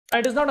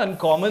It is not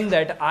uncommon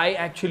that I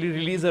actually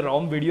release a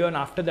ROM video and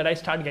after that I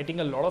start getting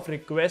a lot of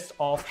requests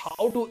of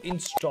how to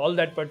install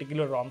that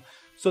particular ROM.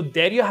 So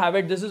there you have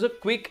it. This is a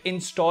quick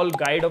install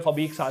guide of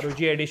Abhix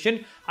ROG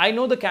Edition. I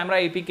know the camera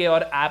APK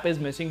or app is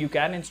missing. You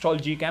can install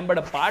Gcam, but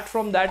apart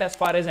from that, as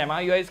far as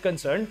MIUI is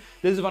concerned,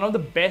 this is one of the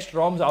best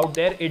ROMs out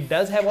there. It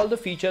does have all the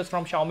features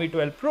from Xiaomi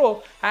 12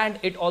 Pro and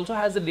it also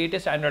has the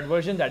latest Android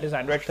version, that is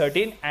Android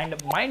 13.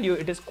 And mind you,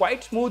 it is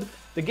quite smooth.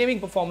 The gaming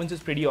performance is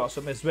pretty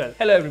awesome as well.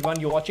 Hello everyone,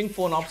 you're watching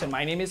PhoneOps and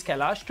my name is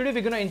Kailash. Today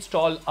we're going to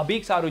install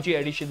Abhix ROG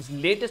Edition's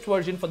latest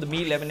version for the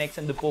Mi 11X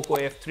and the Poco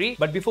F3.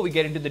 But before we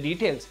get into the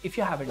details, if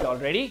you haven't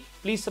already,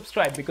 please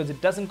subscribe because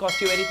it doesn't cost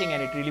you anything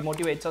and it really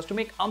motivates us to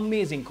make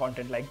amazing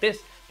content like this.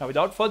 Now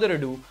without further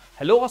ado,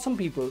 hello awesome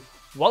people,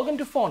 welcome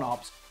to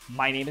PhoneOps.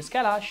 My name is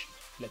Kailash.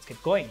 Let's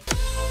get going.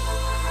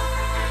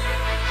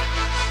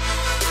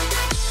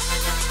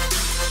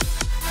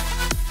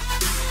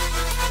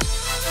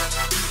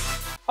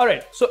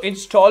 Alright, so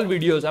install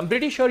videos. I'm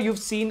pretty sure you've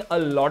seen a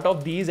lot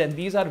of these and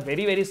these are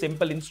very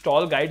simple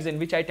install guides in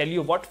which I tell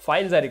you what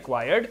files are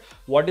required,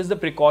 what is the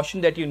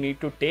precaution that you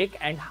need to take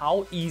and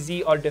how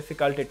easy or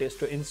difficult it is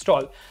to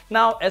install.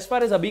 Now, as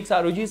far as Abhix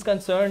ROG is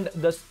concerned,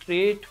 the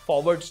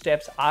straightforward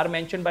steps are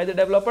mentioned by the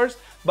developers,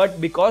 but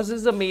because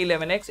this is a Mi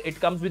 11X, it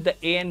comes with the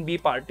A and B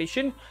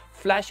partition.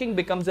 Flashing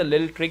becomes a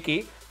little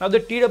tricky. Now the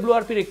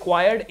TWRP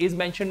required is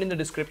mentioned in the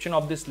description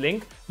of this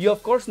link. You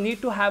of course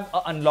need to have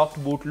an unlocked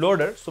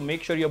bootloader, so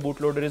make sure your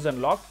bootloader is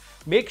unlocked.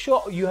 Make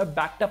sure you have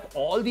backed up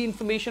all the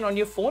information on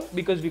your phone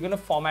because we're going to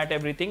format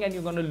everything and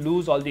you're going to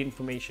lose all the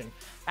information.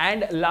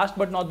 And last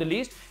but not the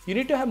least, you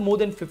need to have more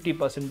than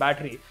 50%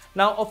 battery.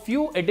 Now a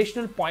few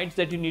additional points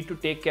that you need to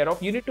take care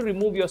of. You need to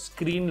remove your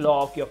screen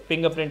lock, your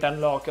fingerprint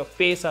unlock, your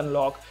face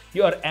unlock,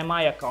 your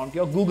MI account,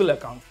 your Google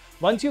account.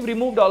 Once you've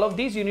removed all of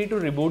these, you need to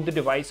reboot the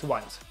device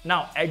once.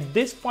 Now, at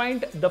this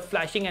point, the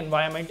flashing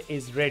environment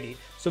is ready.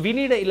 So we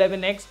need a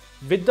 11X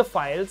with the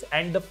files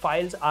and the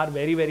files are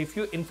very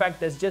few. In fact,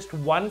 there's just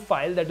one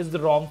file, that is the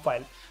ROM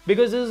file.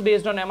 Because this is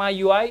based on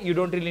MIUI, you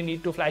don't really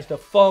need to flash the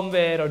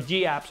firmware or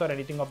G apps or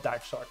anything of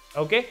that sort.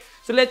 Okay,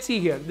 so let's see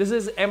here. This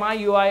is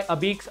MIUI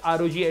Abhix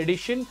ROG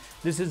Edition.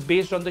 This is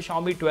based on the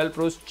Xiaomi 12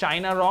 Pro's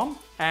China ROM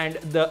and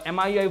the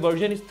MIUI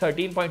version is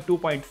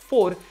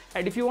 13.2.4.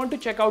 And if you want to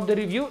check out the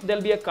review,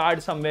 there'll be a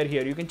card somewhere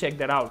here. You can check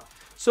that out.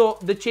 So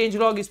the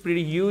changelog is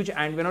pretty huge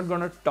and we're not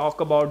going to talk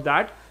about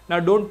that. Now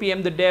don't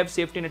PM the dev,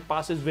 safety net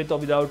passes with or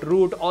without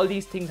root. All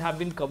these things have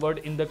been covered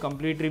in the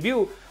complete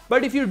review.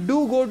 But if you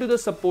do go to the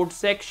support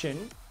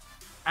section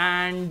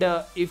and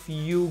if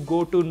you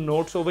go to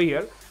notes over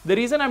here, the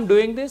reason I'm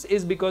doing this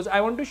is because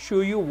I want to show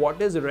you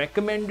what is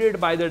recommended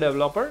by the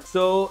developer.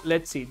 So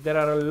let's see, there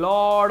are a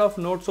lot of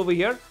notes over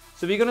here.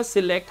 So we're going to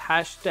select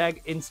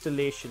hashtag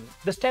installation.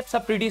 The steps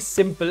are pretty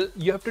simple.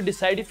 You have to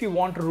decide if you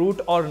want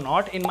root or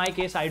not. In my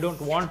case, I don't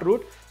want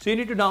root. So you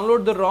need to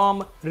download the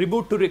ROM,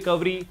 reboot to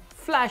recovery,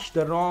 flash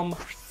the ROM,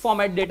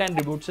 format data and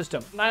reboot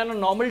system. Now on a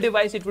normal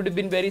device, it would have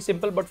been very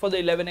simple, but for the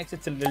 11X,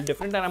 it's a little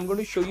different and I'm going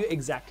to show you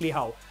exactly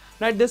how.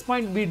 Now at this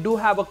point, we do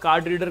have a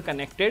card reader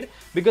connected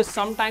because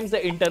sometimes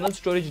the internal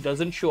storage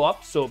doesn't show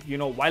up. So, you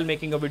know, while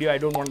making a video, I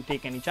don't want to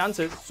take any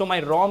chances. So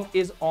my ROM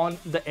is on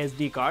the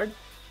SD card.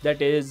 That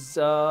is,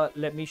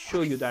 let me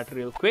show you that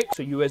real quick.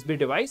 So USB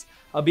device,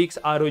 Abhix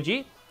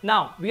ROG.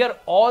 Now we are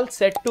all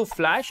set to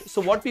flash.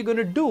 So what we're going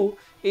to do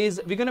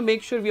is we're going to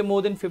make sure we are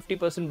more than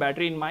 50%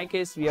 battery. In my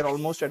case, we are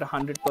almost at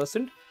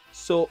 100%.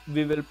 So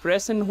we will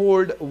press and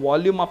hold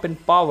volume up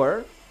and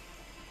power.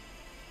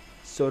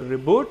 So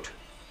reboot,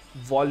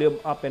 volume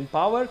up and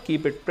power,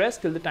 keep it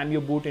pressed till the time you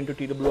boot into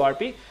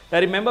TWRP. Now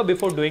remember,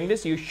 before doing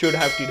this, you should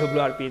have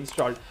TWRP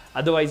installed.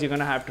 Otherwise, you're going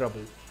to have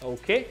trouble.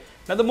 Okay.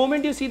 Now the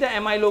moment you see the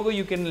MI logo,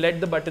 you can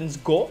let the buttons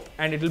go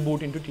and it will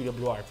boot into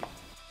TWRP.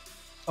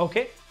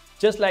 Okay.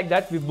 Just like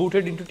that, we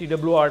booted into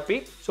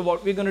TWRP. So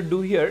what we're going to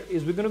do here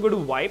is we're going to go to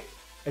wipe,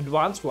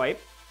 advanced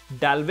wipe,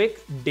 Dalvik,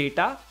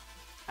 data,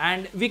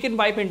 and we can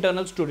wipe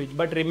internal storage.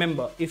 But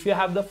remember, if you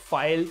have the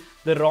file,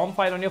 the ROM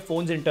file on your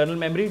phone's internal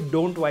memory,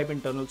 don't wipe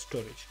internal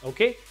storage.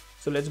 Okay.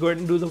 So let's go ahead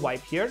and do the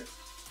wipe here.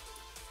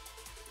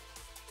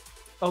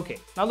 Okay.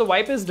 Now the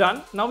wipe is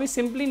done. Now we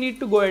simply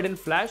need to go ahead and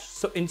flash.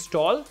 So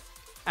install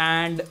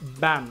and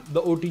bam,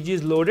 the OTG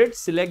is loaded.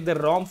 Select the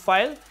ROM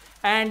file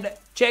and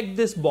check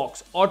this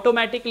box,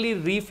 automatically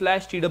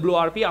reflash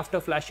TWRP after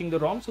flashing the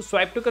ROM. So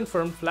swipe to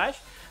confirm flash.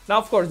 Now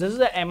of course this is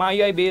a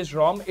MIUI based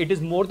ROM. It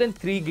is more than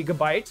 3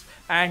 GB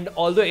and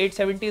although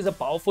 870 is a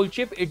powerful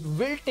chip, it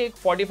will take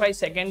 45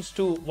 seconds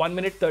to 1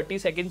 minute 30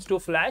 seconds to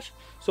flash.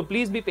 So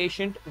please be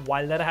patient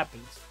while that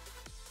happens.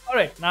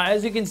 Alright, now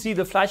as you can see,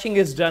 the flashing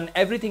is done.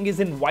 Everything is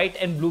in white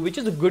and blue, which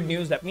is a good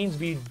news. That means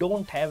we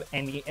don't have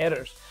any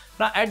errors.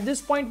 Now at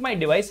this point, my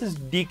device is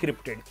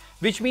decrypted,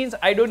 which means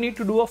I don't need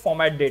to do a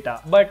format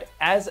data. But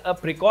as a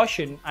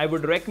precaution, I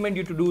would recommend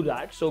you to do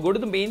that. So go to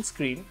the main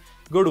screen,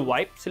 go to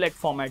wipe, select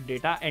format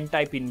data and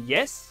type in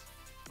yes.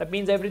 That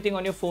means everything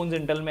on your phone's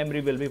internal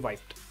memory will be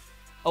wiped.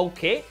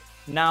 Okay,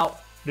 now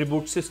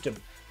reboot system.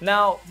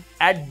 Now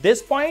at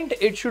this point,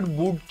 it should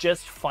boot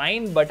just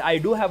fine, but I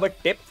do have a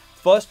tip.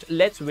 First,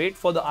 let's wait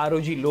for the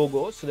ROG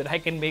logo so that I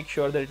can make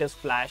sure that it is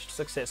flashed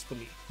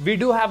successfully. We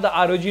do have the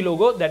ROG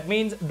logo. That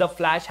means the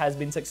flash has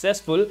been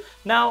successful.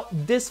 Now,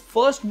 this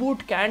first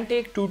boot can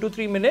take 2 to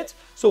 3 minutes.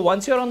 So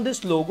once you're on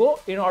this logo,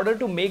 in order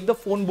to make the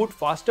phone boot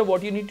faster,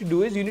 what you need to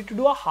do is you need to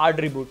do a hard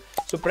reboot.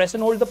 So press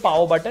and hold the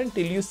power button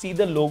till you see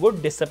the logo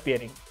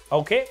disappearing.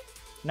 Okay.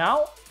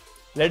 Now,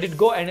 let it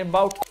go, and in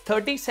about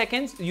 30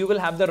 seconds, you will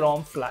have the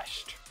ROM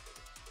flashed.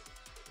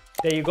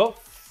 There you go.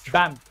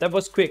 Bam, that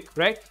was quick,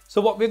 right? So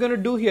what we're going to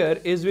do here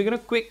is we're going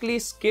to quickly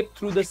skip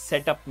through the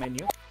setup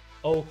menu.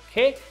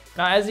 Okay,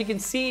 now as you can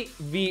see,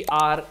 we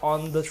are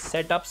on the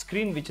setup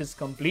screen, which is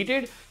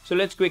completed. So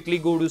let's quickly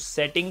go to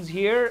settings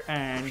here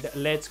and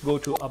let's go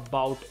to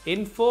about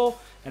info.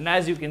 And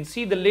as you can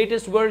see, the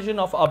latest version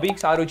of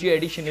Abhix ROG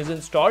Edition is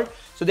installed.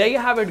 So there you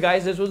have it,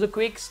 guys. This was a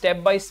quick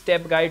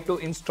step-by-step guide to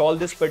install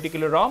this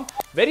particular ROM.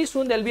 Very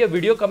soon there'll be a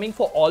video coming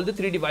for all the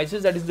 3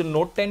 devices, that is the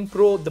Note 10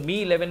 Pro, the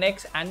Mi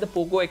 11X and the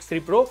Poco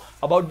X3 Pro,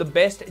 about the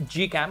best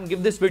Gcam.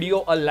 Give this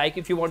video a like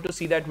if you want to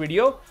see that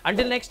video.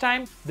 Until next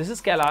time, this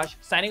is Kailash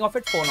signing off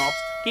at PhoneOps.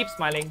 Keep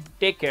smiling.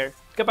 Take care.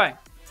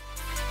 Goodbye.